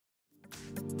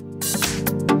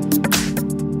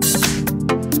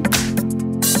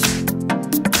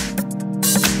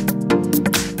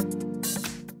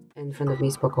front of me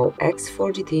is POCO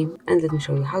X4 GT, and let me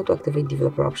show you how to activate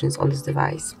developer options on this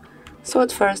device. So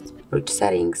at first, reach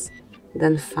Settings,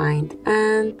 then find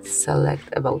and select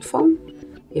About Phone.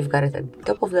 You've got it at the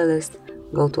top of the list.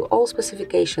 Go to All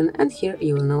Specification, and here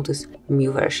you will notice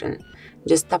New Version.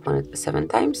 Just tap on it 7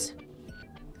 times.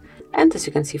 And as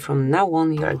you can see, from now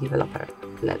on, you're a developer.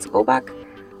 Let's go back,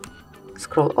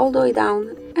 scroll all the way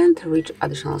down, and reach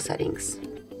Additional Settings.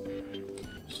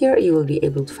 Here you will be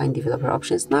able to find developer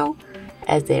options now,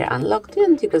 as they are unlocked,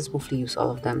 and you can smoothly use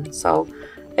all of them. So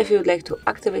if you would like to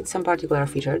activate some particular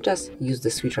feature, just use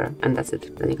the switcher, and that's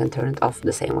it. Then you can turn it off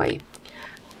the same way.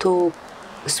 To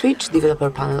switch developer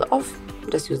panel off,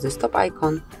 just use the stop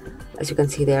icon. As you can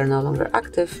see, they are no longer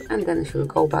active, and then if you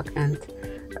go back and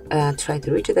try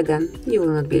to reach it again, you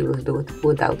will not be able to do it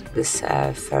without this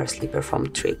firstly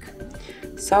performed trick.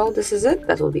 So this is it.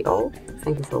 That will be all.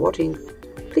 Thank you for watching.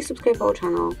 Please subscribe to our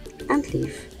channel and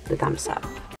leave the thumbs up.